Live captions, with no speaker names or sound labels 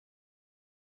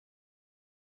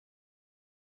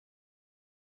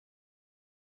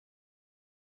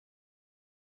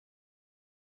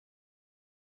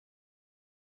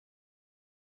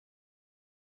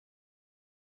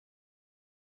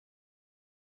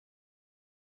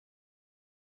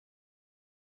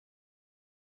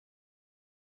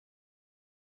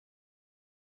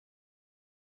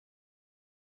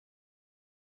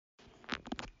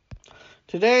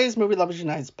Today's Movie Lovers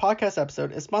United's podcast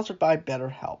episode is sponsored by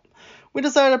BetterHelp. We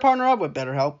decided to partner up with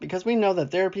BetterHelp because we know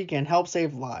that therapy can help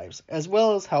save lives, as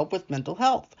well as help with mental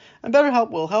health. And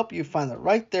BetterHelp will help you find the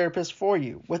right therapist for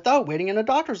you without waiting in a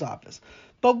doctor's office.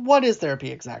 But what is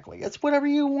therapy exactly? It's whatever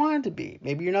you want it to be.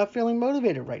 Maybe you're not feeling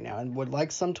motivated right now and would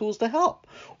like some tools to help.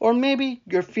 Or maybe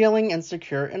you're feeling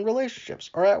insecure in relationships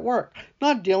or at work,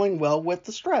 not dealing well with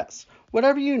the stress.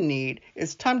 Whatever you need,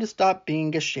 it's time to stop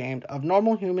being ashamed of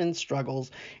normal human struggles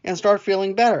and start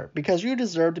feeling better because you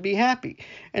deserve to be happy.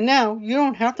 And now you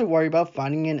don't have to worry about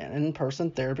finding an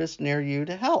in-person therapist near you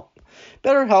to help.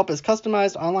 BetterHelp is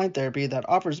customized online therapy that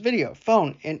offers video,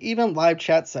 phone, and even live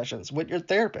chat sessions with your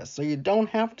therapist, so you don't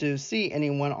have to see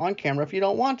anyone on camera if you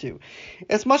don't want to.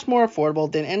 It's much more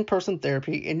affordable than in-person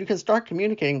therapy, and you can start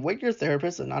communicating with your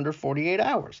therapist in under 48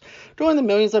 hours. Join the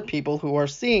millions of people who are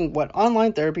seeing what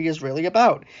online therapy is really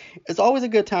about. It's always a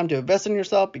good time to invest in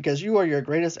yourself because you are your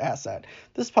greatest asset.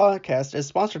 This podcast is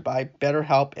sponsored by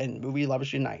BetterHelp and Movie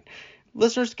Lovers Unite.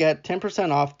 Listeners get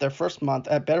 10% off their first month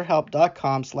at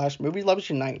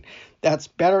betterhelp.com/movieloversunite. That's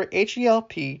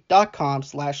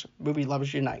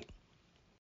betterhelp.com/movieloversunite.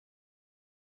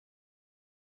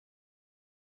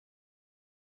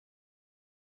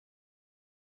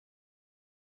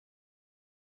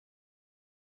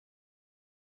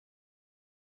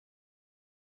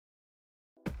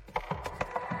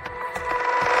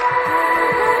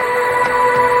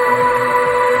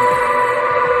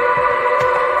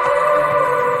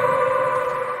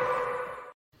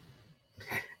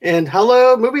 And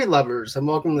hello, movie lovers, and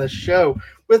welcome to the show.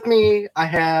 With me, I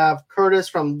have Curtis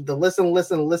from the Listen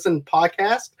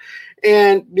podcast.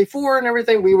 And before and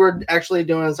everything, we were actually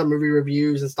doing some movie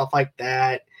reviews and stuff like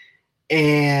that.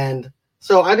 And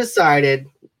so I decided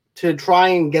to try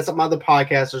and get some other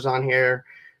podcasters on here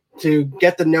to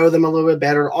get to know them a little bit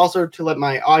better. Also, to let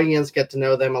my audience get to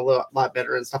know them a lot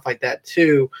better and stuff like that,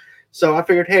 too. So I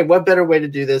figured, hey, what better way to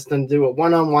do this than do a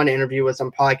one-on-one interview with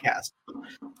some podcasts?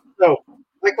 So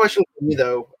my question for you,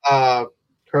 though,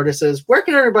 Curtis, is where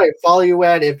can everybody follow you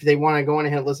at if they want to go on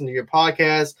ahead and listen to your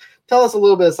podcast? Tell us a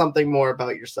little bit of something more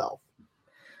about yourself.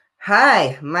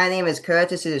 Hi, my name is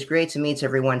Curtis. It is great to meet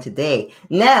everyone today.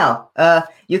 Now,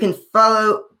 you can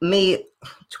follow me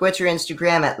Twitter,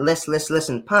 Instagram at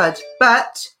ListListenPod,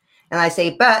 but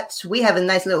we have a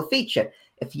nice little feature.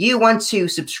 If you want to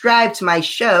subscribe to my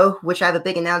show, which I have a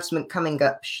big announcement coming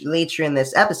up later in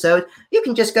this episode, you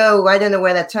can just go, I don't know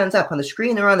where that turns up, on the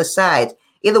screen or on the side.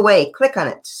 Either way, click on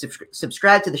it.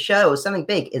 Subscribe to the show. Something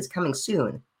big is coming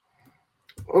soon.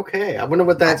 Okay, I wonder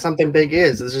what that something big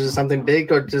is. Is it something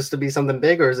big or just to be something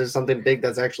big, or is it something big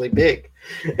that's actually big?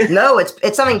 No,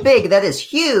 it's something big that is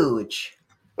huge.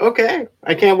 Okay,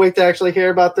 I can't wait to actually hear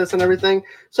about this and everything.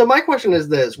 So my question is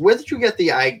this: where did you get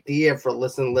the idea for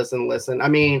Listen? I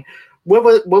mean, what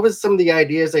was some of the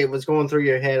ideas that was going through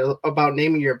your head about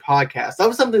naming your podcast? That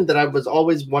was something that I was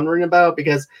always wondering about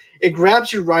because it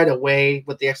grabs you right away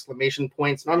with the exclamation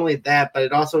points. Not only that, but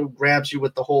it also grabs you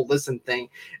with the whole listen thing.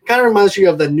 It kind of reminds you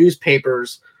of the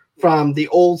newspapers from the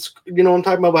old, you know what I'm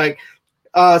talking about, like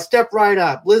step right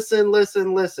up, listen. Step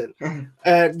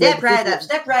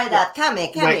right up, come here,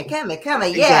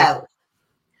 Exactly.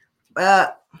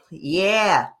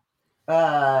 yeah.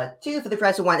 2 for the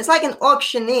price of 1. It's like an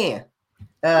auctioneer,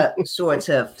 sort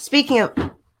of. Speaking of,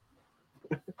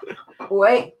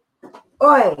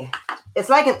 it's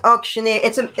like an auctioneer.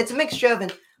 It's a mixture of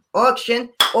an auction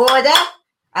order.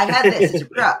 I have this as a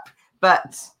prop,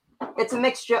 but it's a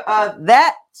mixture of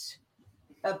that,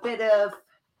 a bit of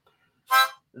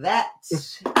that.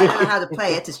 I don't know how to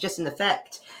play it. It's just an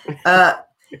effect.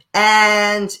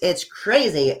 And it's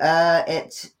crazy.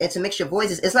 It's a mixture of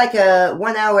voices. It's like a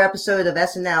 1-hour episode of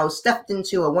SNL stuffed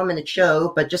into a 1-minute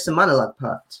show, but just a monologue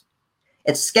part.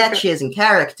 It's sketches and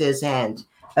characters and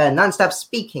nonstop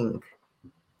speaking.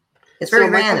 It's very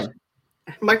random.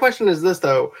 My question is this,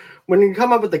 though. When you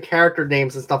come up with the character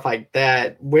names and stuff like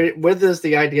that, where does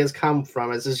the ideas come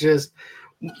from? Is it just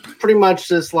pretty much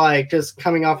just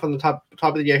coming off on the top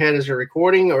of your head as you're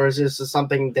recording, or is this just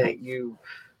something that you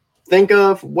think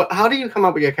of? How do you come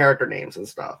up with your character names and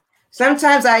stuff?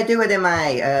 Sometimes I do it in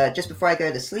my just before I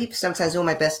go to sleep. Sometimes all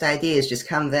my best ideas just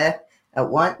come there at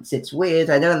once. It's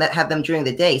weird. I don't have them during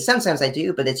the day. Sometimes I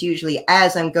do, but it's usually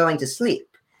as I'm going to sleep.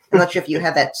 I'm not sure if you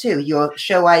have that too. Your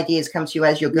show ideas come to you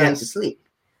as you're going to sleep.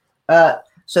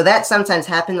 So that sometimes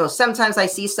happens, or sometimes I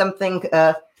see something,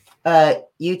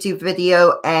 YouTube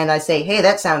video, and I say, hey,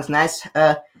 that sounds nice.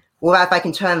 Well, if I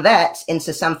can turn that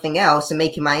into something else and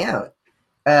make it my own.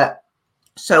 Or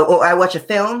I watch a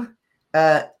film,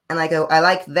 and I go, I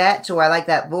like that, or I like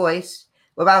that voice.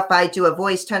 What about if I do a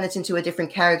voice, turn it into a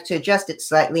different character, adjust it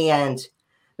slightly, and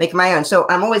make my own. So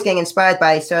I'm always getting inspired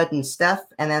by certain stuff,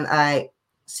 and then I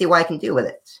see what I can do with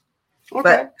it. Okay.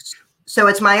 But so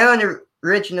it's my own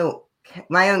original,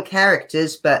 my own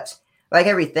characters, but like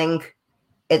everything,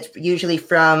 it's usually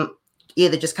from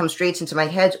either just comes straight into my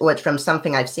head or it's from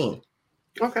something I've seen.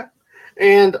 Okay.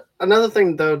 And another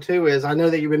thing, though, too, is I know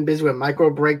that you've been busy with Micro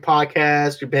Break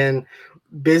podcast. You've been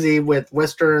busy with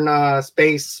Western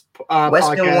Space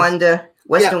Western podcast. Wonder.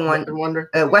 Western Wonder.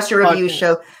 Western Review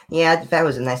Show. Yeah, that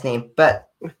was a nice name. But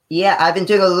yeah, I've been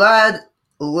doing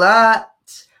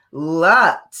lots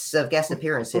of guest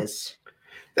appearances.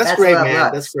 That's great,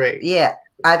 man. That's great. Yeah,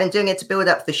 I've been doing it to build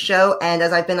up the show, and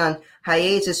as I've been on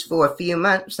hiatus for a few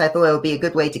months, I thought it would be a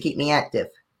good way to keep me active.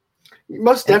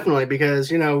 Most definitely,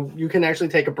 because, you know, you can actually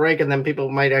take a break and then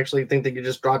people might actually think that you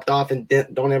just dropped off and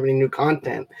don't have any new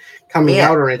content coming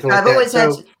out or anything like that. I've always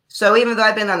had, so even though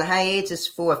I've been on hiatus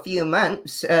for a few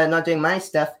months, not doing my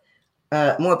stuff,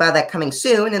 more about that coming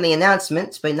soon in the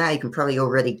announcements, but now you can probably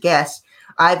already guess.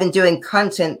 I've been doing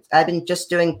content. I've been just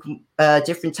doing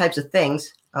different types of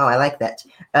things. Oh, I like that.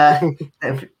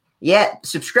 Yeah,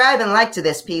 subscribe and like to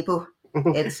this, people.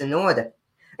 It's in order.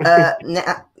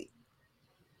 Now,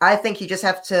 I think you just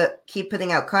have to keep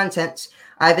putting out content.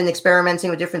 I've been experimenting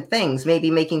with different things,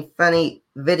 maybe making funny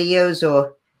videos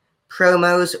or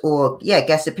promos or,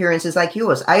 guest appearances like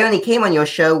yours. I only came on your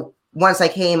show once I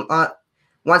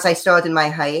started my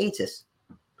hiatus.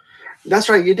 That's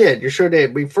right, you did. You sure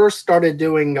did. We first started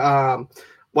doing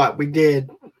we did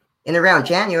in around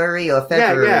January or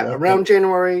February. Yeah, around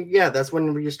January. Yeah, that's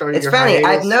when you started. It's funny. Hiatus.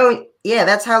 I've known. Yeah,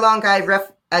 that's how long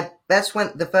that's when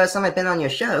the first time I've been on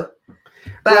your show.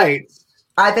 But right.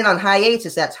 I've been on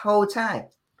hiatus that whole time.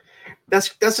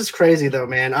 That's just crazy, though,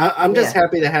 man. I'm just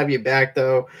happy to have you back,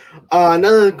 though.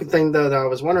 Another thing, though, that I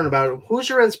was wondering about: who's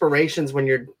your inspirations when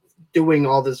you're doing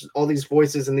all these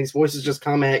voices, and these voices just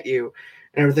come at you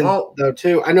and everything, though,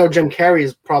 too? I know Jim Carrey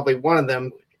is probably one of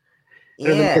them.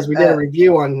 Yeah, because we did a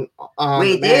review on.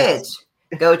 We did.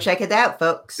 Go check it out,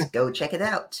 folks. Go check it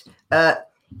out.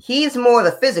 He's more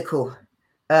the physical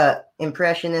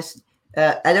impressionist.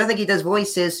 I don't think he does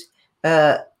voices.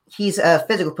 He's a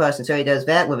physical person, so he does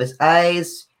that with his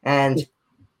eyes and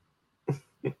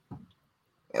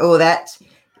all that.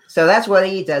 So that's what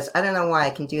he does. I don't know why I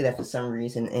can do that for some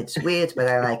reason. It's weird, but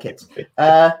I like it.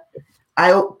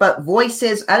 But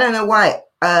voices, I don't know why.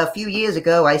 A few years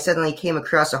ago, I suddenly came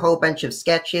across a whole bunch of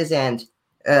sketches and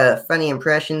funny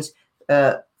impressions,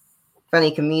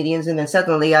 funny comedians, and then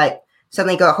suddenly I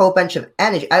got a whole bunch of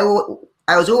energy. I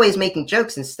was always making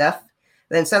jokes and stuff.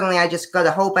 Then suddenly I just got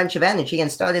a whole bunch of energy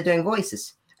and started doing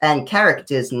voices and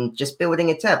characters and just building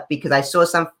it up because I saw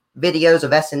some videos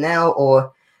of SNL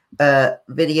or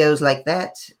videos like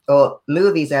that or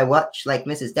movies I watched like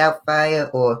Mrs. Doubtfire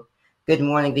or Good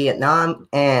Morning Vietnam.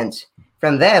 And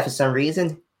from there, for some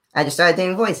reason, I just started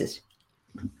doing voices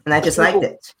and I just liked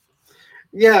it.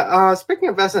 Yeah. Speaking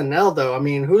of SNL, though, I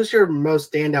mean, who's your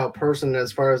most standout person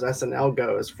as far as SNL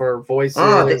goes for voices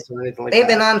or anything like that? They've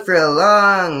been on for a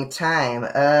long time.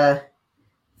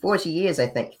 40 years, I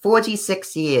think.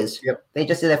 46 years. Yep. They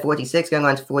just did their 46, going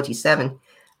on to 47.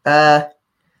 I'm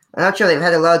not sure. They've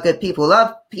had a lot of good people. A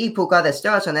lot of people got their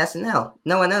starts on SNL.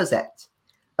 No one knows that.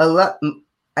 A lot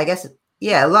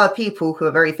of people who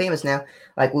are very famous now,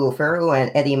 like Will Ferrell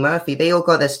and Eddie Murphy, they all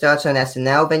got their starts on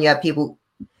SNL. Then you have people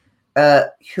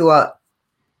who are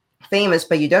famous,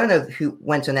 but you don't know who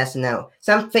went on SNL.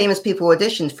 Some famous people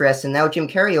auditioned for SNL. Jim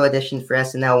Carrey auditioned for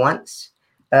SNL once.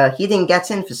 He didn't get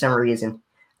in for some reason.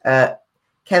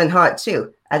 Kevin Hart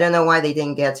too. I don't know why they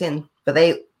didn't get in, but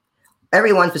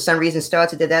everyone for some reason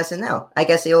started at SNL. I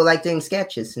guess they all like doing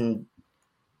sketches and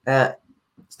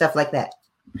stuff like that.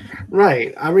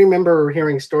 Right. I remember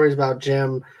hearing stories about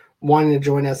Jim wanting to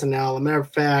join SNL. As a matter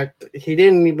of fact, he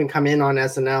didn't even come in on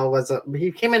SNL.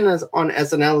 He came in on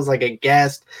SNL as like a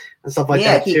guest and stuff like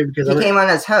that too. Because he came on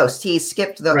as host. He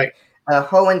skipped the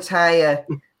whole entire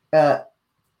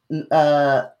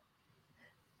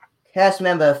cast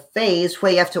member phase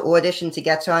where you have to audition to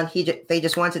get on. They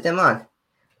just wanted them on.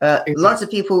 Exactly. Lots of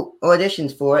people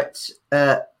auditioned for it.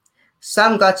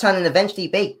 Some got on and eventually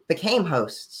became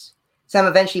hosts. Some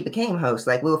eventually became hosts,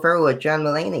 like Will Ferrell or John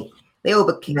Mulaney. They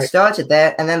all started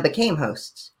there and then became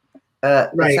hosts.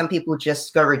 But some people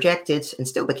just got rejected and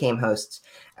still became hosts.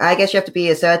 I guess you have to be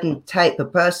a certain type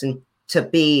of person to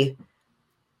be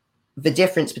the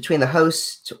difference between the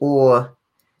host or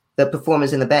the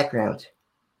performers in the background.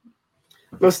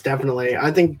 Most definitely. I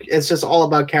think it's just all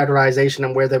about characterization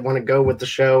and where they want to go with the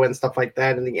show and stuff like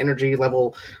that and the energy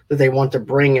level that they want to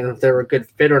bring and if they're a good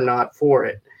fit or not for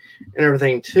it and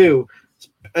everything too.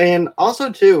 And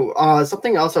also, too,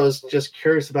 something else I was just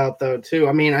curious about, though, too.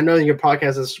 I mean, I know your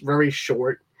podcast is very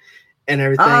short and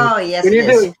everything. Oh, yes, When it you're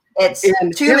is. doing, It's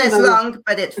and 2 minutes long,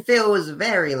 but it feels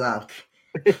very long.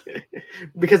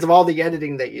 because of all the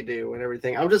editing that you do and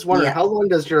everything. I'm just wondering, Yeah. how long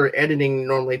does your editing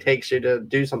normally takes you to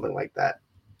do something like that?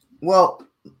 Well,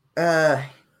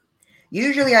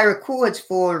 usually I record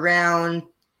for around.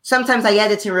 Sometimes I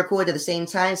edit and record at the same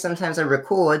time. Sometimes I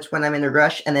record when I'm in a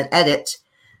rush and then edit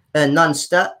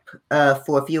non-stop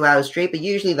for a few hours straight. But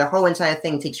usually the whole entire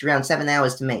thing takes around 7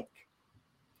 hours to make.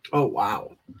 Oh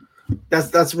wow,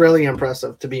 that's really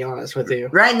impressive, to be honest with you.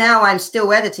 Right now, I'm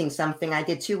still editing something I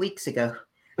did 2 weeks ago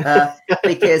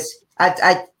because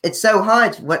it's so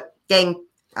hard.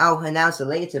 I'll announce it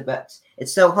later, but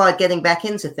it's so hard getting back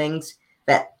into things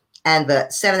and the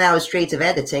 7 hours straight of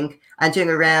editing, I'm doing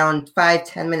around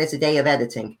 5-10 minutes a day of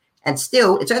editing, and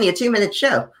still it's only a 2-minute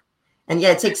show, and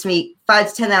yeah, it takes me 5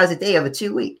 to 10 hours a day over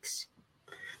 2 weeks.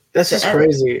 That's just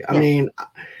crazy. I mean,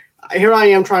 here I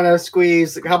am trying to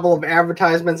squeeze a couple of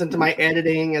advertisements into my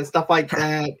editing and stuff like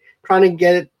that, trying to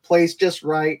get it placed just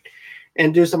right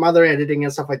and do some other editing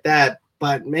and stuff like that.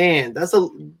 But man, I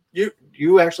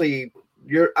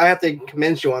have to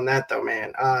commend you on that though,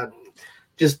 man.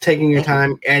 Just taking your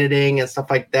time editing and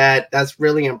stuff like that. That's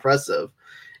really impressive.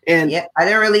 And yeah, I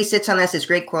don't release it unless it's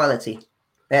great quality.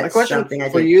 That's my question something I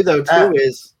for do. you though too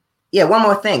is one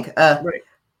more thing. Right.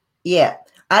 Yeah,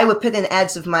 I would put in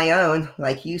ads of my own,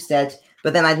 like you said,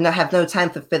 but then I'd have no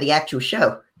time for the actual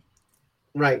show.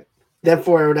 Right.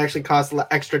 Therefore, it would actually cost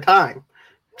extra time.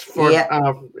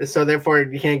 So therefore,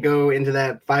 you can't go into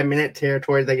that 5-minute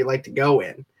territory that you like to go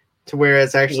in, to where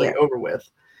it's actually over with.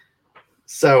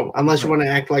 So unless you want to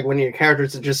act like one of your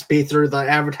characters and just speed through the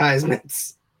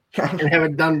advertisements and have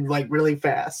it done like really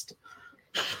fast.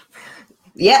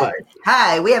 Yeah. But,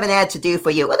 hi, we have an ad to do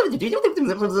for you.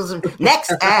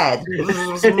 Next ad.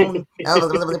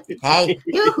 Hey,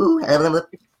 yoo-hoo.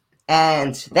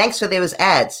 And thanks for those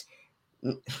ads.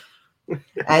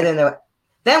 I don't know.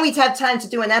 Then we'd have time to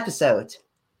do an episode.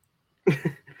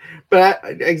 But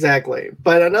exactly.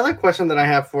 But another question that I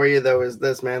have for you though is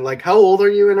this, man. Like, how old are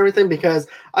you and everything? Because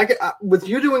with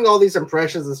you doing all these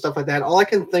impressions and stuff like that, all I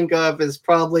can think of is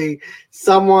probably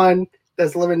someone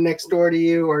that's living next door to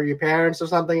you or your parents or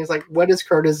something. It's like, what is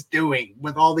Curtis doing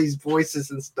with all these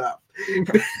voices and stuff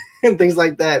and things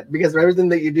like that? Because of everything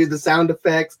that you do, the sound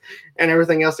effects and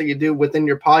everything else that you do within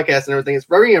your podcast and everything, it's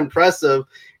very impressive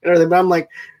and everything. But I'm like,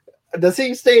 does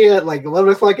he stay at like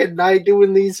 11 o'clock at night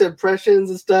doing these impressions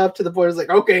and stuff to the point it's like,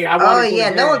 okay, I want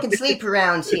to no one can sleep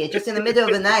around here. Just in the middle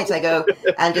of the night, I go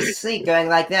and just sleep going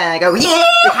like that. And I go,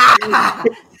 yeah!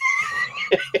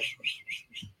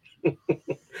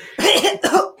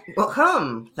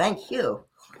 Well, thank you.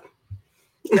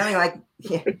 Something like,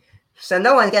 so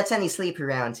no one gets any sleep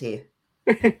around here.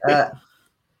 What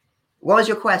was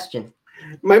your question?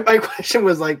 My question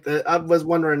was like, I was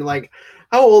wondering like,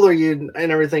 how old are you and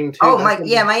everything too? Oh, my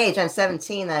age. I'm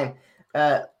 17. I'm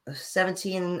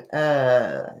 17.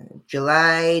 November.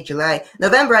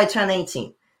 I turn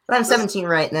 18. But I'm 17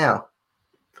 right now.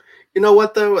 You know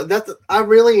what though? I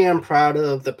really am proud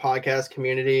of the podcast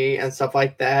community and stuff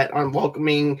like that on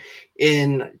welcoming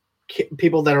in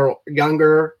people that are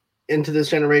younger into this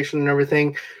generation and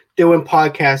everything, doing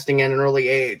podcasting at an early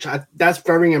age. That's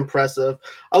very impressive.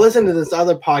 I listened to this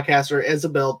other podcaster,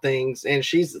 Isabel Things, and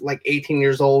she's like 18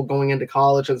 years old going into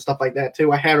college and stuff like that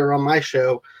too. I had her on my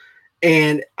show,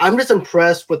 and I'm just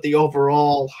impressed with the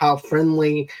overall how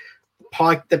friendly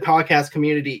the podcast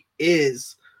community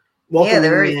is. Yeah, they're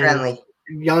very friendly.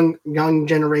 Young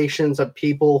generations of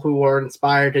people who are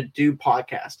inspired to do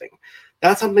podcasting.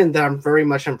 That's something that I'm very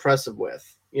much impressive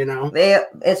with. You know,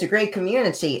 it's a great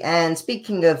community. And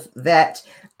speaking of that,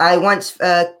 I once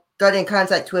got in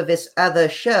contact with this other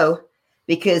show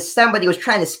because somebody was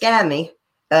trying to scam me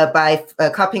by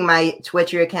copying my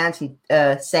Twitter account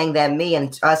and saying they're me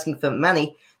and asking for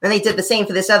money. Then they did the same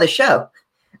for this other show.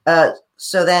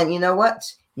 So then, you know what?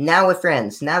 Now we're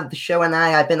friends. Now the show and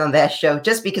I've been on their show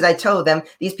just because I told them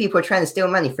these people are trying to steal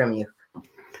money from you.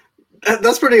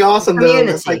 That's pretty awesome, though.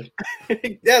 That's like,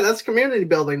 yeah, that's community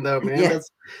building, though, man. Yeah.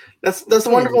 That's the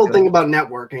wonderful thing about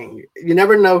networking. You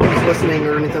never know who's listening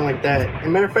or anything like that. As a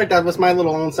matter of fact, that was my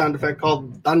little own sound effect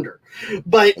called thunder.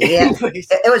 But anyways,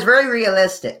 it was very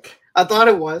realistic. I thought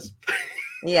it was.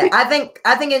 Yeah, I think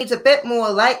it needs a bit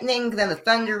more lightning than the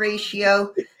thunder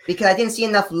ratio because I didn't see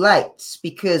enough lights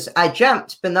because I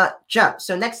jumped but not jumped.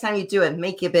 So next time you do it,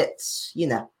 make it a bit,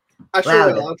 I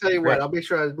sure will. I'll tell you what. I'll be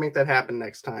sure I make that happen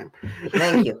next time.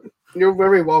 Thank you. You're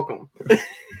very welcome.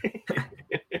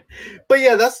 But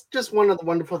yeah, that's just one of the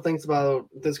wonderful things about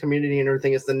this community and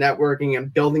everything is the networking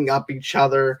and building up each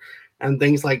other and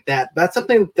things like that. That's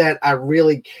something that I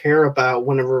really care about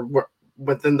whenever we're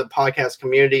within the podcast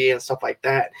community and stuff like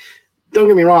that. Don't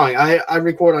get me wrong, I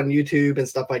record on YouTube and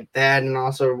stuff like that and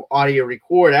also audio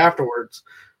record afterwards.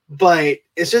 But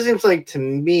it just seems like to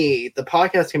me the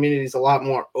podcast community is a lot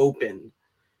more open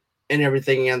and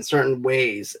everything in certain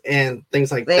ways and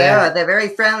things like that. They're very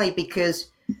friendly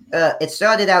because it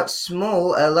started out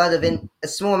small, a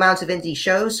small amount of indie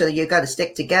shows, so you got to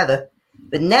stick together.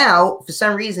 But now, for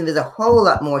some reason, there's a whole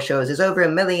lot more shows. There's over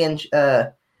 1 million.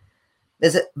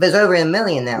 There's over 1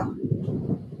 million now.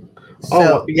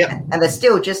 So, yeah, and they're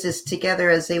still just as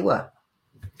together as they were.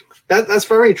 That's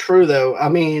very true, though. I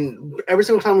mean, every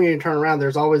single time you turn around,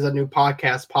 there's always a new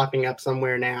podcast popping up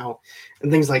somewhere now,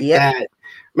 and things like that.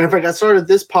 Matter of fact, I started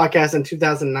this podcast in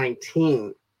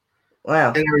 2019.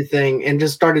 Wow. And everything, and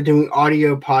just started doing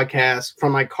audio podcasts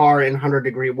from my car in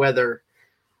 100-degree weather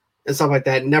and stuff like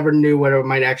that. Never knew where it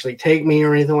might actually take me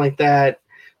or anything like that.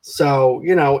 So,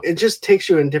 it just takes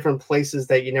you in different places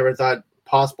that you never thought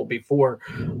possible before.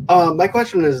 My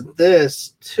question is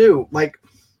this, too. Like,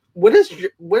 what is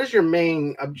your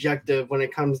main objective when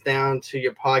it comes down to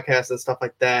your podcast and stuff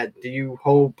like that? Do you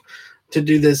hope to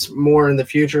do this more in the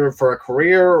future for a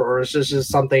career, or is this just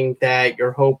something that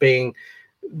you're hoping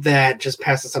that just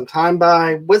passes some time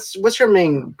by? What's your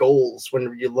main goals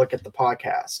when you look at the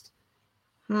podcast?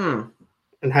 And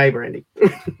hi, Brandy.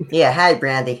 Yeah, hi,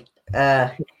 Brandy.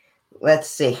 Let's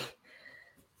see.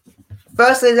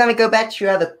 Firstly, let me go back to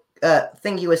your other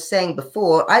thing you were saying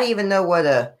before. I didn't even know what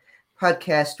a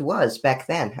podcast was back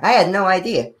then. I had no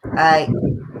idea. I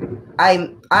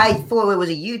thought it was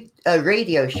a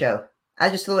radio show. I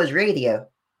just thought it was radio.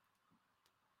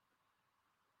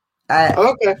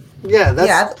 Okay. Yeah,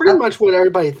 that's pretty much what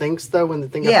everybody thinks, though, when they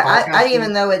think of podcasting. I didn't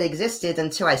even know it existed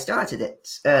until I started it.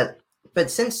 But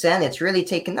since then, it's really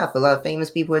taken off. A lot of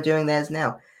famous people are doing that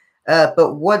now.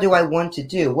 But what do I want to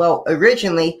do? Well,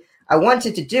 originally, I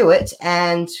wanted to do it,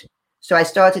 and so I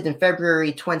started in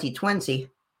February 2020.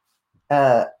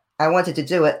 I wanted to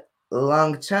do it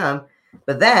long term,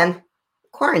 but then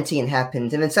quarantine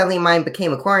happened, and then suddenly mine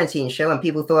became a quarantine show, and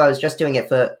people thought I was just doing it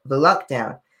for the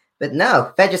lockdown. But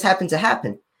no, that just happened to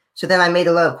happen. So then I made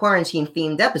a lot of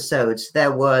quarantine-themed episodes.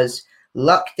 There was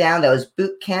lockdown, there was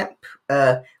boot camp,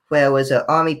 where it was an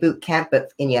army boot camp,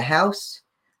 but in your house.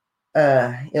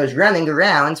 It was running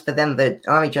around, but then the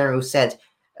army general said,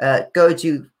 I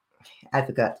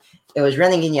forgot. It was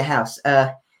running in your house.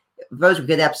 Those were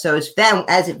good episodes. Then,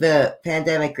 as the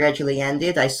pandemic gradually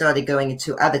ended, I started going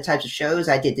into other types of shows.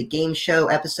 I did the game show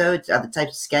episodes, other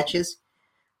types of sketches.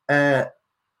 And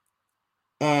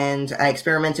I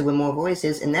experimented with more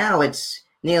voices, and now it's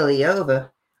nearly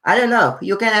over. I don't know.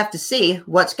 You're going to have to see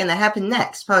what's going to happen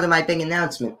next. Part of my big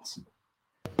announcement.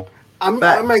 I'm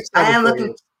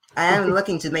excited. I am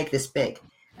looking to make this big.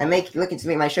 Looking to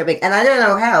make my show big. And I don't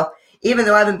know how, even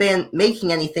though I haven't been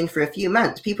making anything for a few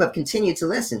months, people have continued to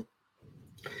listen.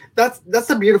 That's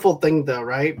the beautiful thing, though,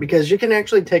 right? Because you can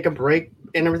actually take a break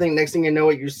and everything. Next thing you know,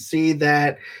 you see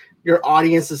that your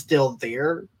audience is still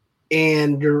there.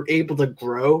 And you're able to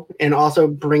grow and also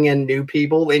bring in new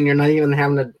people, and you're not even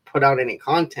having to put out any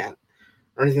content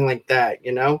or anything like that,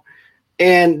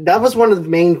 And that was one of the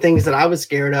main things that I was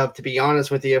scared of, to be honest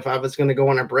with you, if I was going to go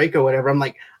on a break or whatever. I'm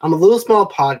like, I'm a little small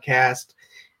podcast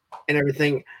and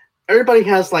everything. Everybody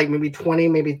has like maybe 20,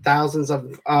 maybe thousands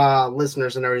of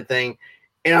listeners and everything.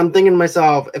 And I'm thinking to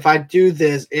myself, if I do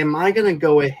this, am I going to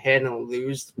go ahead and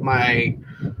lose my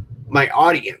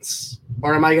audience?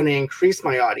 Or am I going to increase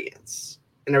my audience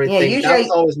and everything? Yeah, usually,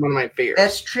 that's always one of my fears.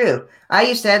 That's true. I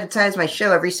used to advertise my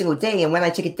show every single day, and when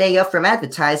I took a day off from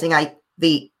advertising,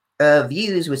 the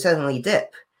views would suddenly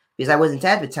dip because I wasn't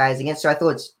advertising it. So I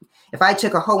thought if I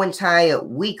took a whole entire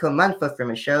week or month off from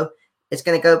a show, it's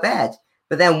going to go bad.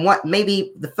 But then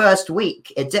maybe the first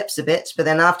week it dips a bit, but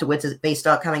then afterwards they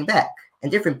start coming back,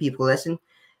 and different people listen.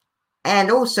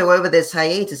 And also over this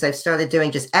hiatus, I've started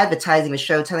doing just advertising the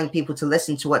show, telling people to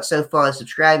listen to what so far,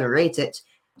 subscribe and rate it,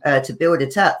 to build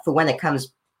it up for when it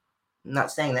comes. I'm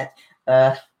not saying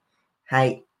that.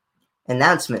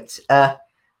 Announcement.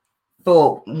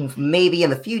 For maybe in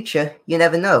the future, you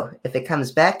never know. If it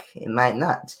comes back, it might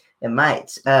not. It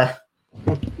might.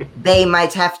 They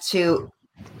might have to.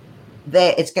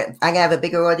 I can have a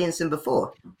bigger audience than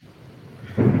before.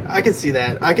 I can see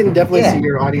that. I can definitely see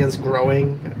your audience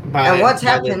growing. And what's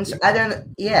happened?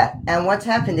 And what's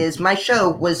happened is my show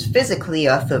was physically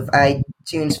off of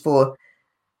iTunes for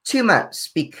 2 months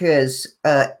because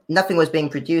nothing was being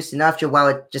produced, and after a while,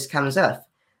 it just comes off.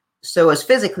 So it was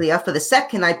physically off. For the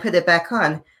second I put it back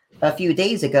on, a few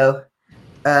days ago,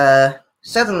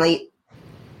 suddenly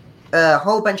a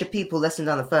whole bunch of people listened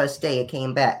on the first day. It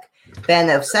came back. Then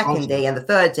the second day and the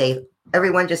third day,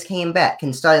 everyone just came back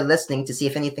and started listening to see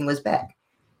if anything was back.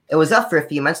 It was up for a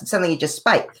few months and suddenly it just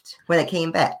spiked when it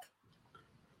came back.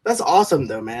 That's awesome,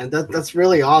 though, man. That's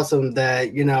really awesome that,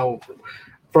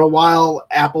 for a while,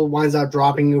 Apple winds up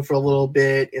dropping you for a little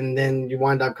bit, and then you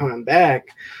wind up coming back.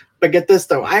 But get this,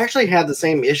 though. I actually had the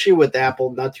same issue with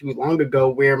Apple not too long ago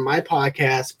where my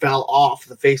podcast fell off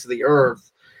the face of the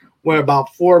earth, where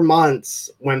about 4 months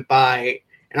went by,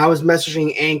 and I was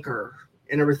messaging Anchor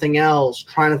and everything else,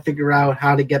 trying to figure out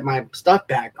how to get my stuff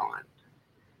back on.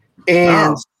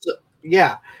 And,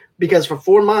 yeah, because for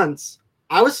 4 months,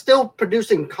 I was still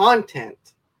producing content,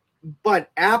 but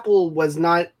Apple was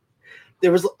not.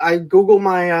 I Googled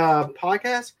my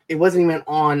podcast. It wasn't even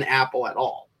on Apple at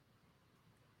all.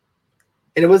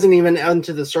 And it wasn't even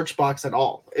into the search box at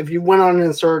all. If you went on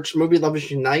and searched Movie Lovers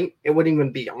Unite, it wouldn't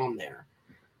even be on there,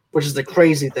 which is the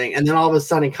crazy thing. And then all of a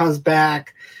sudden it comes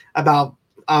back about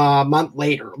a month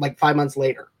later, like 5 months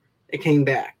later. It came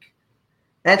back.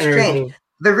 That's strange.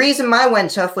 The reason mine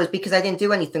went off was because I didn't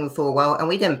do anything for a while, and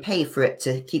we didn't pay for it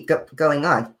to keep going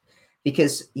on,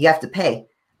 because you have to pay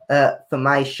for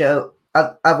my show.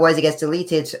 Otherwise, it gets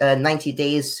deleted 90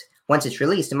 days once it's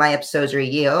released, and my episodes are a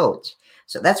year old.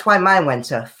 So that's why mine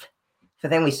went off.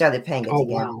 But then we started paying it again.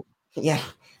 Wow. Yeah,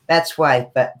 that's why.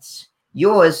 But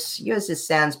yours just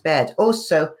sounds bad.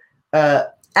 Also,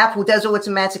 Apple does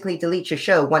automatically delete your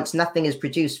show once nothing is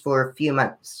produced for a few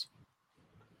months.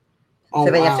 So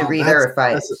then you have to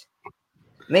re-verify it.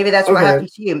 Maybe that's what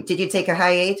happened to you. Did you take a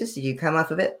hiatus? Did you come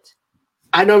off of it?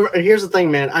 I know. Here's the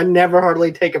thing, man. I never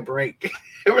hardly take a break.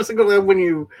 Every single time when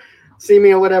you see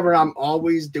me or whatever, I'm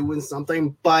always doing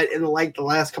something. But in the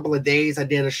last couple of days, I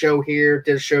did a show here,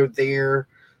 did a show there,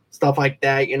 stuff like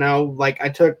that. I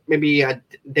took maybe a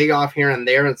day off here and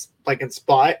there, it's like in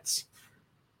spots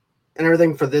and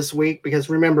everything for this week. Because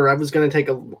remember, I was going to take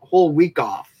a whole week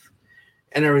off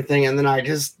and everything, and then I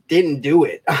just didn't do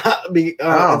it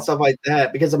and stuff like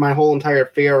that because of my whole entire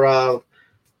fear of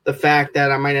the fact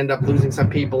that I might end up losing some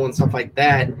people and stuff like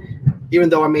that. Even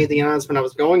though I made the announcement I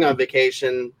was going on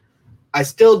vacation, I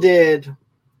still did.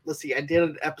 I did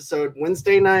an episode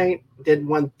Wednesday night, did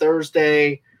one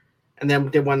Thursday, and then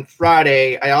did one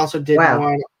Friday. I also did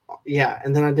one,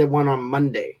 and then I did one on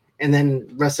Monday, and then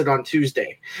rested on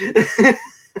Tuesday.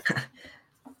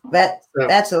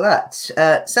 That's a lot.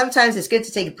 Sometimes it's good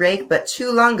to take a break, but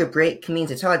too long a break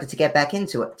means it's harder to get back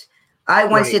into it. I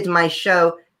once did my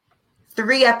show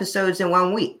 3 episodes in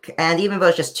 1 week, and even though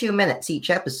it's just 2 minutes each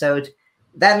episode,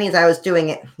 that means I was doing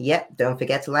it. Yep, don't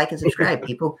forget to like and subscribe,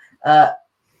 people.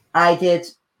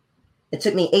 It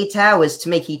took me 8 hours to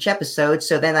make each episode,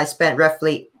 so then I spent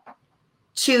roughly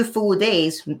 2 full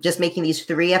days just making these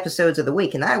 3 episodes of the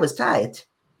week, and I was tired.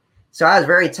 So I was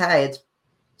very tired.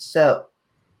 So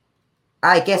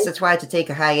I guess that's why I had to take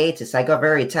a hiatus. I got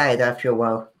very tired after a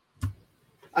while.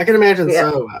 I can imagine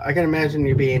so. I can imagine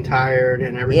you being tired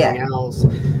and everything else.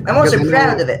 I'm also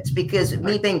proud of it because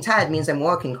me being tired means I'm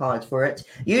working hard for it.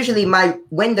 Usually my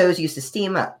windows used to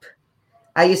steam up.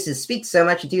 I used to speak so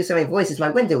much and do so many voices, my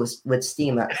windows would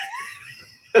steam up.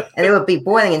 And it would be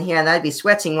boiling in here and I'd be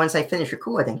sweating once I finished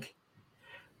recording.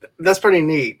 That's pretty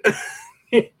neat.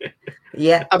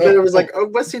 Yeah. I bet it was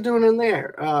what's he doing in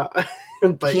there?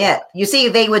 But you see,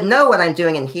 they would know what I'm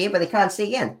doing in here, but they can't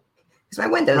see in because my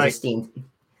windows are steamed.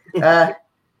 It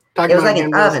was like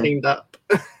an oven. It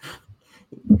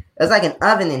was like an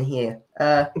oven in here.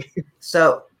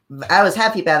 So I was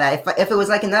happy about that. If it was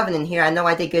like an oven in here, I know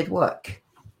I did good work.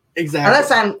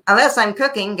 Exactly. Unless I'm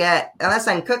cooking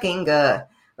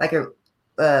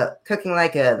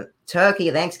like a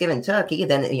turkey, Thanksgiving turkey,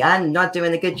 then I'm not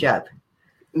doing a good job.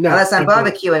 No, unless I'm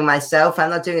barbecuing myself, I'm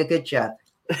not doing a good job.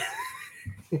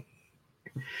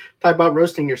 Talk about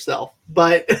roasting yourself,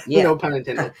 but no pun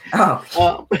intended. There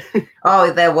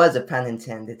was a pun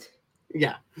intended.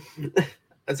 Yeah,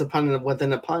 that's a pun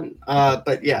within a pun.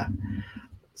 But yeah.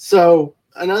 So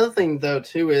another thing though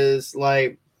too is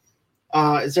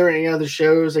is there any other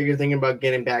shows that you're thinking about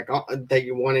getting back on that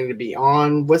you're wanting to be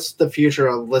on? What's the future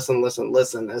of Listen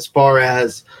as far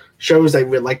as shows that you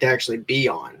would like to actually be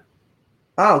on?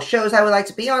 Oh, shows I would like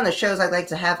to be on, or shows I'd like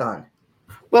to have on?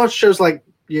 Well, shows like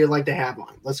you'd like to have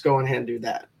on. Let's go ahead and do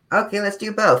that. Okay, let's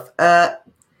do both. I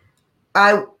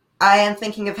am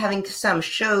thinking of having some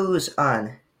shows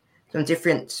on, some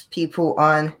different people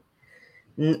on.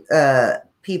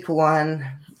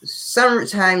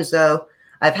 Sometimes though,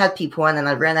 I've had people on and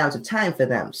I've ran out of time for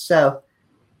them, so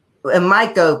it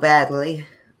might go badly.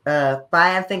 But I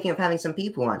am thinking of having some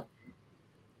people on.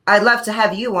 I'd love to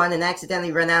have you on and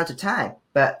accidentally run out of time,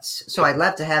 but so I'd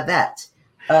love to have that.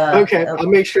 Okay, I'll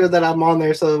make sure that I'm on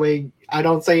there so that way I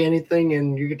don't say anything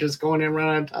and you can just go in and run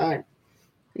out of time.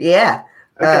 Yeah.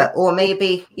 Okay. Or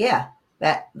maybe,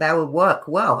 that would work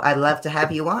well. I'd love to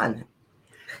have you on.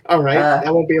 All right,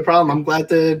 that won't be a problem. I'm glad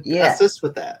to assist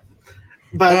with that.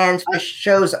 But and for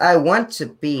shows I want to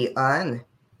be on,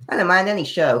 I don't mind any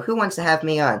show. Who wants to have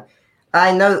me on?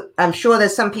 I'm sure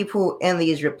there's some people in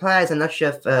these replies. I'm not sure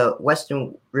if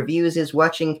Western Reviews is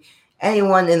watching.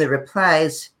 Anyone in the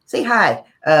replies, say hi.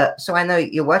 So I know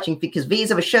you're watching, because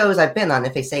these are the shows I've been on.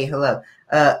 If they say hello,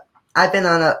 I've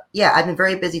been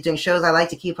very busy doing shows. I like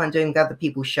to keep on doing other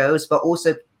people's shows, but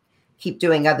also keep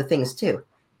doing other things too,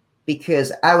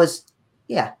 because both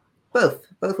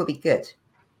will be good.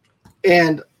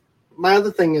 And my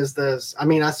other thing is this. I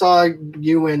mean, I saw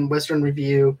you in Western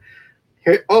Review.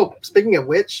 Here, speaking of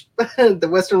which, the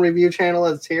Western Review channel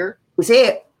is here. Who's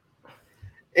here?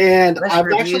 And I've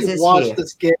actually watched the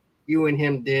skit you and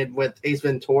him did with Ace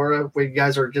Ventura, where you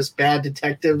guys are just bad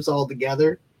detectives all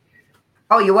together.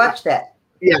 Oh, you watched that?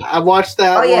 Yeah, I watched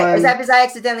that. Oh, yeah. Is that because I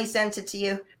accidentally sent it to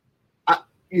you?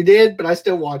 You did, but I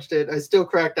still watched it. I still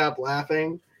cracked up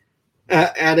laughing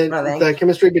at it. Oh, the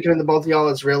chemistry between the both of y'all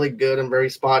is really good and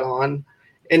very spot on.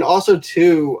 And also,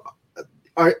 too,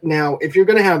 now, if you're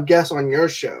going to have guests on your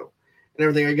show and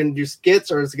everything, are you going to do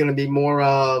skits, or is it going to be more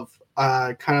of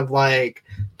kind of like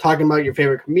talking about your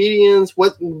favorite comedians?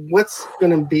 What's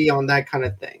going to be on that kind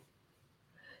of thing?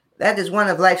 That is one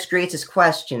of life's greatest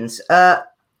questions.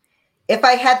 If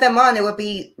I had them on, it would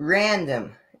be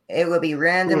random. I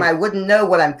wouldn't know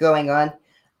what I'm going on.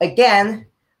 Again,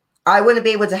 I wouldn't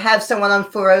be able to have someone on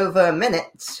for over a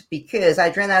minute because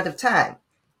I'd run out of time.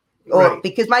 Or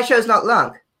because my show's not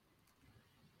long.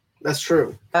 That's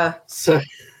true. So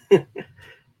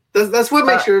that's what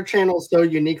makes your channel so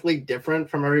uniquely different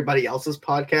from everybody else's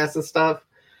podcasts and stuff,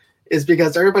 is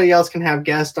because everybody else can have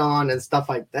guests on and stuff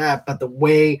like that, but the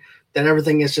way that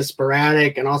everything is just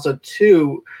sporadic, and also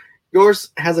too,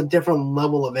 yours has a different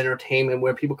level of entertainment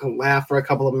where people can laugh for a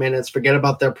couple of minutes, forget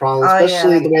about their problems,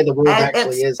 especially the way the world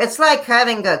actually is. It's like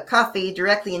having a coffee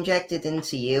directly injected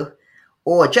into you,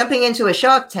 or jumping into a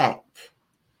Shark Tank.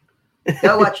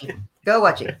 Go watch it. Go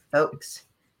watch it, folks.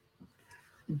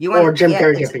 Or Jim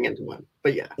Carrey jumping into one,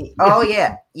 but yeah. Oh,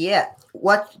 yeah.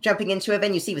 Jumping into it,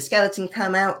 then you see the skeleton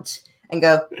come out and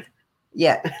go,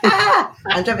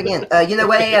 I'm jumping in. You know,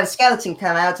 when you have a skeleton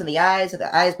come out and the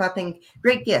eyes popping,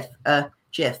 great GIF.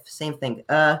 GIF, same thing.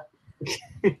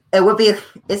 It would be,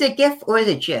 is it GIF or is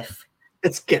it GIF?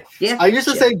 It's GIF. I used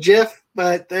to say GIF,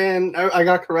 but then I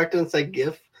got corrected and said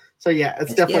GIF. So yeah,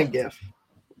 it's definitely GIF.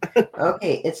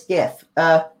 Okay, it's GIF.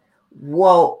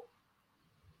 Well,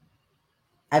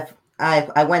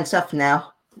 I went off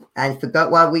now. I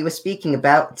forgot what we were speaking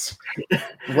about.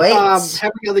 Wait.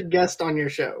 Having other guests on your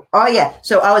show. Oh yeah.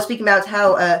 So I was speaking about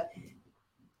how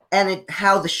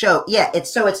how the show. Yeah,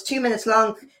 it's 2 minutes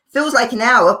long. Feels like an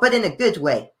hour, but in a good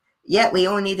way. Yet we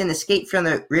all need an escape from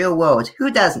the real world.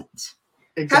 Who doesn't?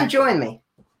 Exactly. Come join me.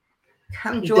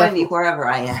 Come join me wherever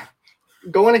I am.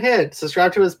 Go on ahead.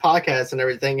 Subscribe to his podcast and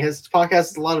everything. His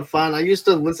podcast is a lot of fun. I used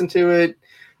to listen to it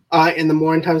in the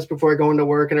morning times before I go into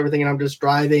work and everything, and I'm just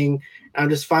driving. And I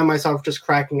just find myself just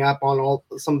cracking up on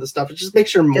some of the stuff. It just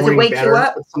makes your morning better. Does it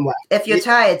wake you up? If you're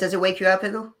tired, does it wake you up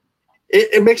at all?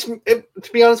 It makes me,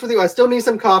 to be honest with you, I still need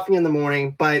some coffee in the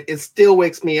morning, but it still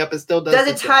wakes me up. It still does. Does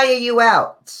it tire you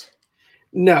out?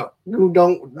 No, you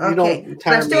don't. Okay. You don't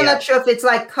tire I'm still not sure if it's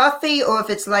like coffee or if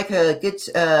it's like a good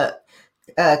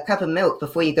cup of milk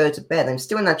before you go to bed. I'm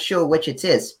still not sure which it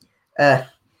is. It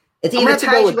either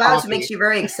tires you out or makes you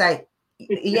very excited.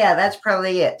 Yeah, that's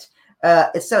probably it.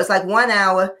 It's like 1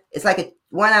 hour. It's like a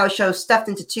 1 hour show stuffed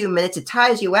into 2 minutes. It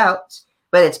tires you out,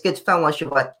 but it's good fun once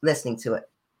you're listening to it.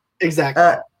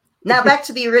 Exactly. Now back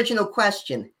to the original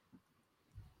question.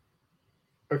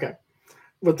 Okay.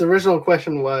 But the original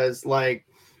question was, like,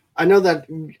 I know that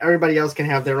everybody else can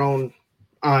have their own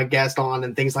guest on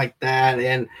and things like that,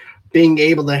 and being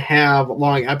able to have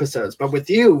long episodes. But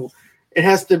with you,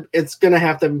 it's going to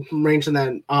have to range in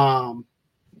that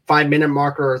 5-minute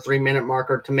marker or 3-minute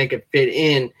marker to make it fit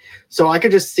in. So I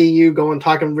could just see you going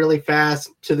talking really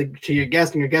fast to your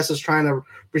guest, and your guest is trying to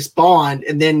respond,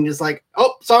 and then just like,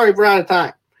 oh, sorry, we're out of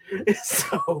time.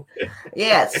 So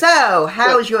yeah. So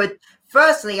how's your?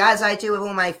 Firstly, as I do with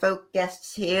all my folk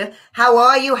guests here, how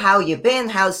are you? How you been?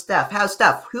 How's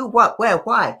stuff? Who? What? Where?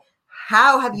 Why?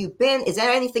 How have you been? Is there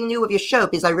anything new with your show?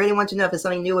 Because I really want to know if there's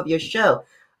something new with your show.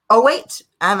 Oh wait,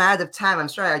 I'm out of time. I'm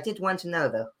sorry. I did want to know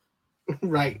though.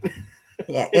 Right.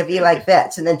 Yeah, if you like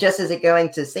that. And then just as they're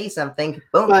going to say something,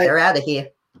 boom, they're out of here.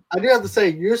 I do have to say,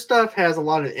 your stuff has a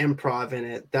lot of improv in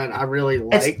it that I really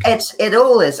like. It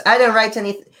all is. I don't write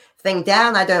anything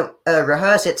down. I don't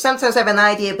rehearse it. Sometimes I have an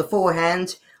idea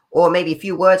beforehand, or maybe a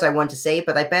few words I want to say,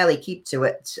 but I barely keep to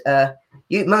it.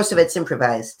 Most of it's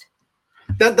improvised.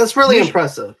 That's really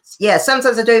impressive. Yeah,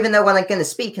 sometimes I don't even know when I'm going to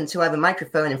speak until I have a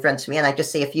microphone in front of me, and I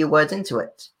just say a few words into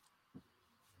it.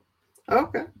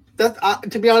 Okay.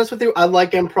 To be honest with you, I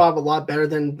like improv a lot better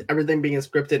than everything being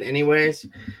scripted anyways.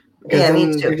 Yeah,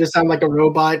 me too. You just sound like a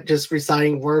robot just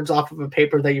reciting words off of a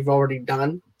paper that you've already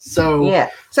done. So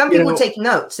yeah, some people take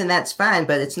notes, and that's fine,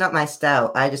 but it's not my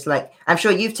style. I just like, I'm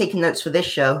sure you've taken notes for this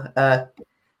show,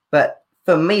 but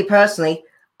for me personally,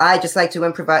 I just like to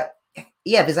improvise.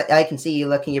 Yeah, because I can see you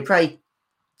looking. You probably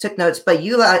took notes, but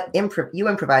you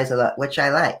improvise a lot, which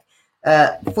I like.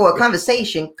 For a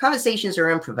conversation, conversations are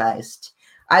improvised.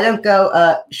 I don't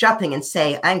go shopping and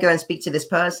say, I'm going to speak to this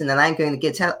person and I'm going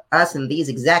to ask them these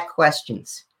exact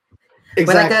questions. Exactly.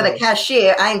 When I go to the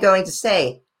cashier, I'm going to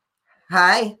say,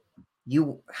 hi,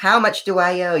 how much do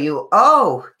I owe you?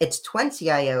 Oh, it's 20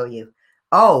 I owe you.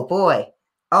 Oh, boy.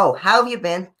 Oh, how have you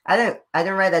been? I don't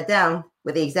write that down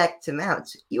with the exact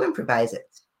amount. You improvise it.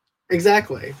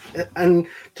 Exactly. And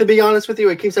to be honest with you,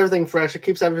 it keeps everything fresh. It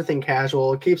keeps everything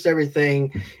casual. It keeps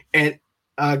everything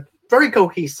very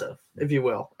cohesive, if you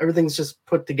will. Everything's just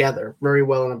put together very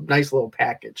well in a nice little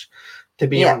package, to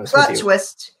be honest with you.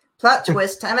 Plot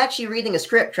twist. I'm actually reading a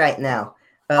script right now.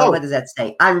 What does that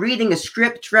say? I'm reading a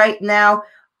script right now.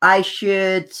 I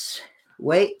should...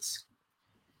 Wait.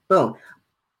 Boom.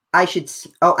 I shouldn't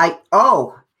say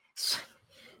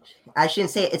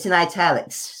it. It's in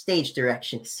italics. Stage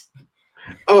directions.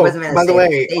 Oh, by the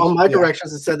way, on my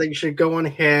directions, it said that you should go on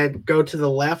ahead, go to the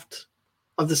left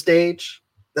of the stage.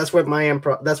 That's what mine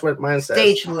says.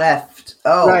 Stage left.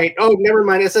 Oh, right. Oh, never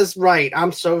mind. It says right.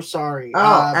 I'm so sorry.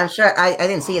 Oh, I'm sure I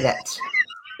didn't see that.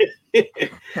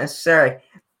 Sorry.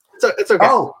 So it's okay.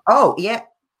 Oh, yeah.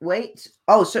 Wait.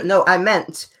 Oh, so no, I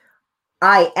meant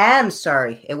I am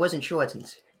sorry. It wasn't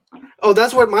shortened. Oh,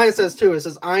 that's what mine says too. It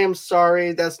says I am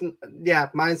sorry.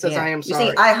 Mine says I am sorry.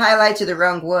 You see, I highlighted the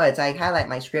wrong words. I highlight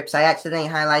my scripts. I accidentally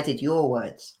highlighted your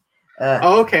words.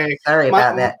 Okay. Sorry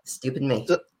about that. Stupid me.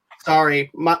 Sorry.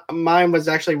 Mine was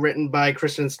actually written by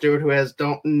Kristen Stewart, who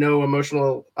don't no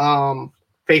emotional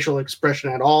facial expression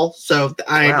at all. So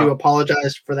I do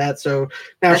apologize for that. So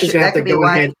now she's gonna have to go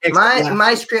ahead.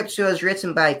 My script was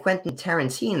written by Quentin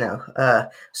Tarantino.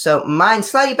 So mine's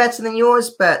slightly better than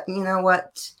yours, but you know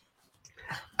what?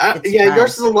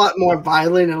 Yours is a lot more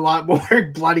violent and a lot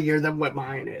more bloodier than what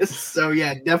mine is. So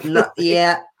yeah, definitely.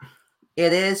 Yeah,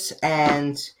 it is.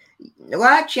 And well,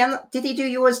 actually, did he do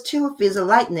yours too? If there's a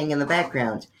lightning in the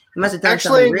background, he must have done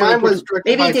something really mine was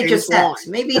directed by James Wan.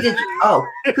 Maybe he did. Oh,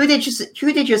 who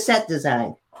did your set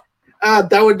design?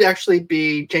 That would actually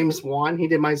be James Wan. He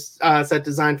did my set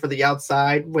design for the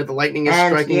outside where the lightning is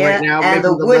striking right now. And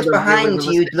the wood behind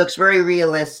you looks very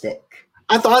realistic.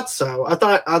 I thought so. I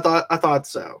thought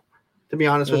so, to be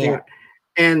honest with you.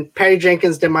 And Patty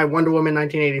Jenkins did my Wonder Woman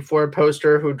 1984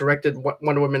 poster, who directed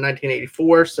Wonder Woman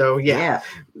 1984. So yeah.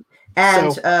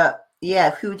 And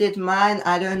who did mine?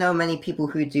 I don't know many people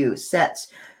who do sets.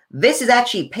 This is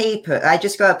actually paper. I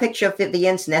just got a picture of the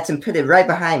internet and put it right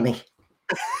behind me.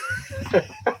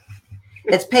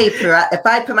 It's paper. If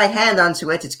I put my hand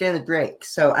onto it, it's going to break.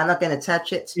 So I'm not going to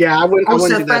touch it. Yeah, I wouldn't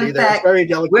do that either. It's very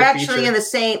delicate. We're actually in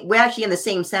the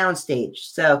same sound stage.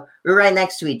 So we're right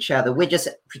next to each other. We're just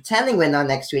pretending we're not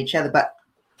next to each other. But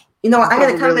you know what? I'm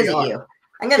going to come visit you.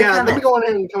 I'm going to come. Let me go on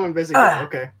in and come and visit you.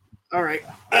 Okay. All right.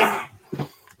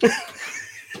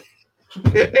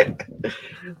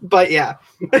 But yeah.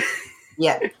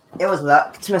 Yeah, it was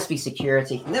luck. It must be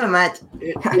security. Never mind.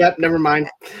 Yep, never mind.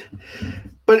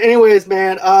 But anyways,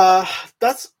 man,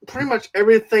 that's pretty much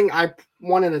everything I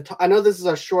wanted to talk. I know this is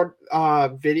a short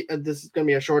video. This is going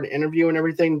to be a short interview and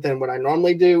everything than what I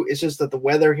normally do. It's just that the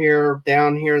weather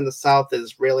down here in the south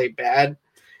is really bad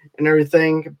and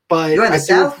everything. But you're in the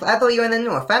south? I thought you were in the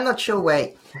north. I'm not sure where.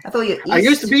 I thought you. I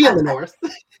used to be in the north.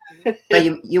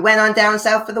 But you went on down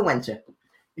south for the winter.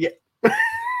 Yeah,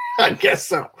 I guess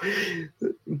so.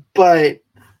 But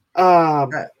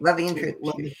love the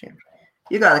introduction.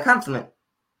 You got a compliment.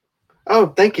 Oh,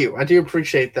 thank you. I do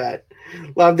appreciate that.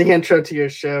 Love the intro to your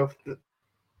show.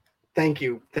 Thank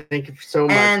you. Thank you so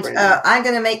much. And I'm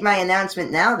going to make my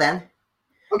announcement now then.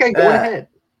 Okay, go ahead.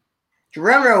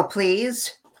 Drum roll,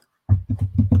 please.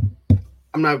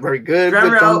 I'm not very good with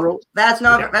drum roll. That's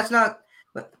not.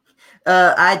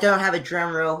 I don't have a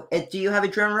drum roll. Do you have a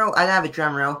drum roll? I don't have a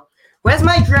drum roll. Where's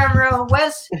my drum roll?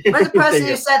 Where's the person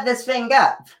who set this thing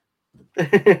up?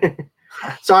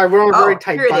 Sorry, we're on a very Oh,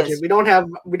 tight here it budget. is. We don't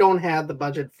have the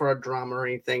budget for a drama or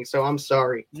anything, so I'm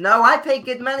sorry. No, I pay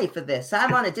good money for this.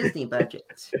 I'm on a Disney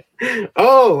budget.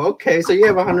 Oh, okay. So you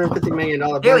have $150 million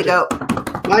budget. Here we go.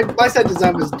 My set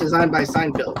design was designed by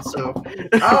Seinfeld, so.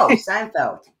 Oh,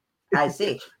 Seinfeld. I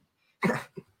see.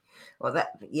 Well,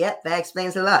 that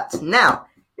explains a lot. Now,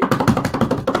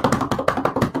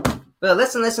 the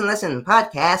Listen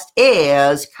podcast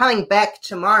is coming back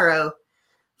tomorrow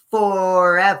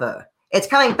forever. It's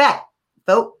coming back,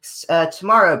 folks.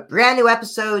 Tomorrow, brand new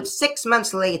episode, 6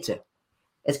 months later.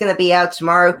 It's going to be out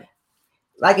tomorrow.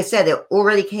 Like I said, it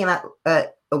already came out a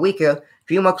week ago.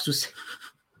 DreamWorks was...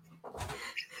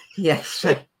 Yes.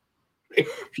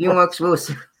 DreamWorks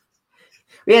was...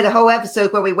 We had a whole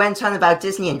episode where we went on about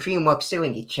Disney and DreamWorks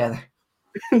suing each other.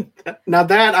 Now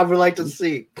that I would like to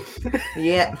see.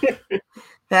 Yeah.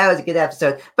 That was a good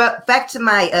episode. But back to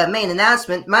my main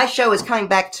announcement. My show is coming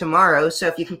back tomorrow, so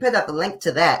if you can put up a link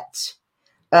to that.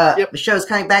 Yep. The show is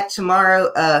coming back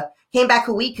tomorrow. Came back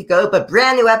a week ago, but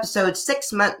brand new episode,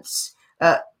 6 months.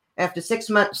 After 6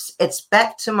 months, it's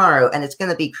back tomorrow, and it's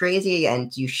going to be crazy,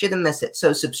 and you shouldn't miss it.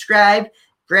 So subscribe.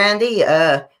 Brandy,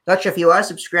 not sure if you are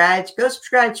subscribed. Go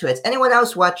subscribe to it. Anyone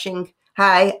else watching,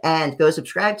 hi, and go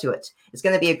subscribe to it. It's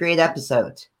going to be a great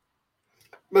episode.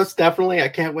 Most definitely. I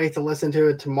can't wait to listen to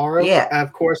it tomorrow. Yeah.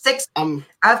 Of course.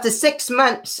 After 6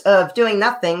 months of doing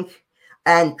nothing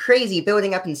and crazy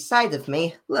building up inside of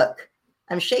me, look,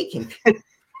 I'm shaking.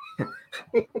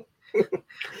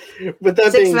 With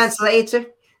that 6 months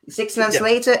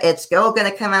later, it's all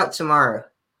going to come out tomorrow.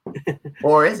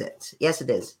 Or is it? Yes, it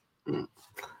is.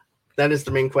 That is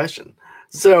the main question.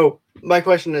 So my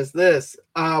question is this: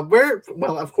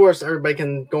 well, of course, everybody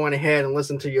can go on ahead and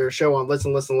listen to your show on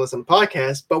Listen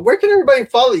podcast, but where can everybody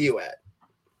follow you at?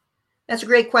 That's a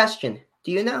great question.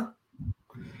 Do you know?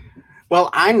 Well,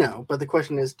 I know, but the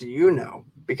question is, do you know?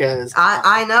 Because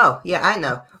I know. Yeah, I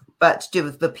know. But do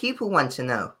the people want to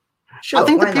know? Sure, I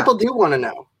think the why people not? do want to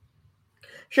know.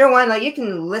 Sure, why not? You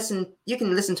can listen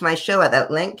to my show at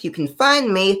that link. You can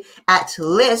find me at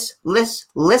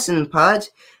Listen Pod,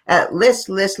 at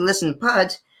Listen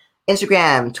Pod,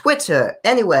 Instagram, Twitter,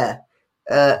 anywhere.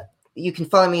 You can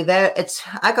follow me there.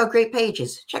 I got great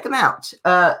pages. Check them out.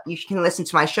 You can listen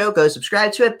to my show. Go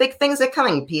subscribe to it. Big things are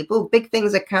coming, people. Big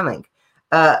things are coming.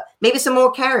 Maybe some more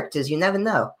characters. You never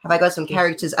know. Have I got some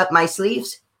characters up my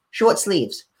sleeves? Short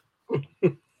sleeves.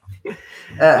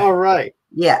 All right.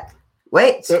 Yeah.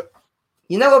 Wait. So,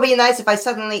 you know what would be nice if I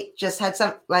suddenly just had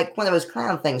some, like one of those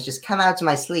clown things just come out of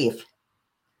my sleeve?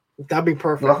 That'd be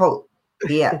perfect. The whole,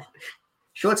 yeah.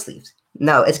 Short sleeves.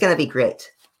 No, it's going to be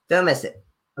great. Don't miss it.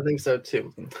 I think so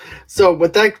too. So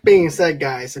with that being said,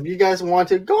 guys, if you guys want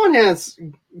to go on ahead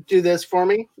and do this for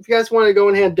me, if you guys want to go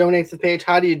ahead and donate to the page,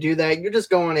 how do you do that? You just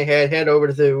go on ahead, head over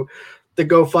to the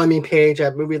GoFundMe page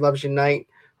at Movie Lovers Unite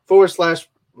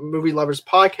 /Movie Lovers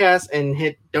Podcast and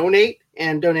hit donate,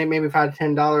 and donate maybe $5 to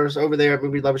 $10 over there at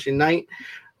Movie Lovers Unite.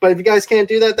 But if you guys can't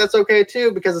do that, that's okay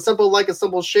too, because a simple like, a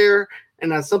simple share,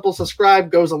 and a simple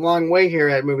subscribe goes a long way here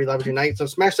at Movie Lovers Unite. So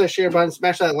smash that share button,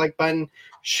 smash that like button,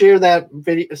 share that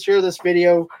video, share this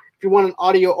video. If you want an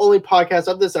audio only podcast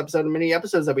of this episode and many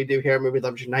episodes that we do here at Movie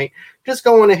Lovers Unite, just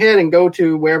go on ahead and go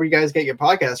to wherever you guys get your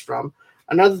podcast from.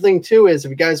 Another thing too is if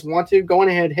you guys want to, go on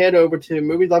ahead, head over to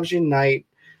Movie Lovers Unite,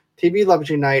 TV Lovers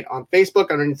Unite on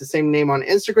Facebook, underneath the same name on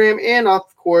Instagram, and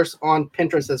of course on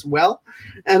Pinterest as well.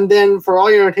 And then for all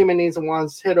your entertainment needs and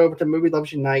wants, head over to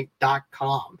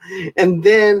movieloversunite.com. And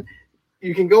then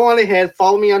you can go on ahead,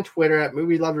 follow me on Twitter at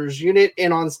Movie Lovers Unit,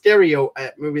 and on Stereo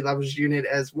at Movie Lovers Unit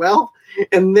as well.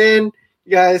 And then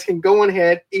you guys can go on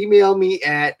ahead, email me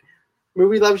at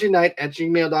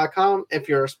movieloversunite@gmail.com if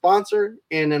you're a sponsor.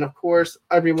 And then of course,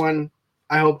 everyone,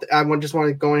 I just want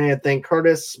to go ahead and thank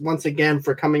Curtis once again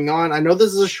for coming on. I know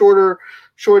this is a short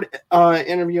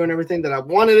interview and everything that I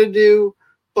wanted to do,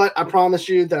 but I promise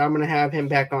you that I'm going to have him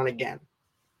back on again.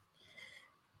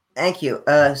 Thank you.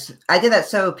 I did that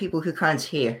so people who can't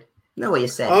hear know what you're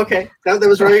saying. Okay, that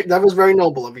was very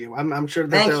noble of you. I'm sure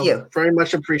that Thank you. Very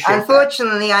much appreciate.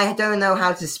 Unfortunately, that. I don't know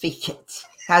how to speak it.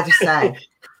 How to sign.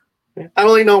 I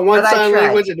only know one sign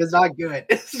language, and it's not good.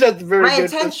 It's just very My good.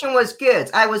 intention was good.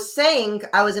 I was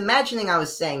imagining I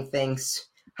was saying things.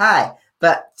 Hi,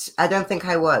 but I don't think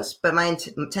I was. But my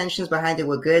intentions behind it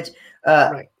were good.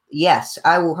 Right. Yes,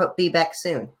 I will be back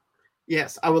soon.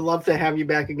 Yes, I would love to have you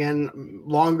back again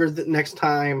longer next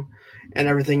time and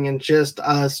everything, and just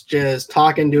us just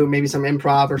talking, do maybe some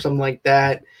improv or something like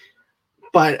that.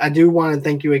 But I do want to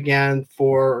thank you again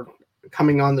for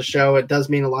coming on the show. It does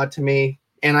mean a lot to me.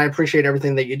 And I appreciate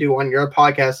everything that you do on your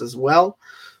podcast as well.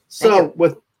 So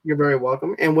You're very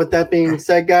welcome. And with that being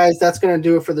said, guys, that's going to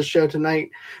do it for the show tonight.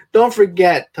 Don't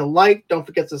forget to like. Don't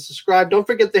forget to subscribe. Don't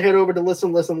forget to head over to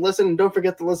listen. And don't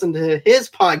forget to listen to his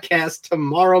podcast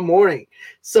tomorrow morning.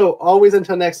 So always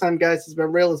until next time, guys, it's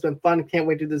been real. It's been fun. Can't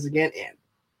wait to do this again. And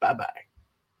bye-bye.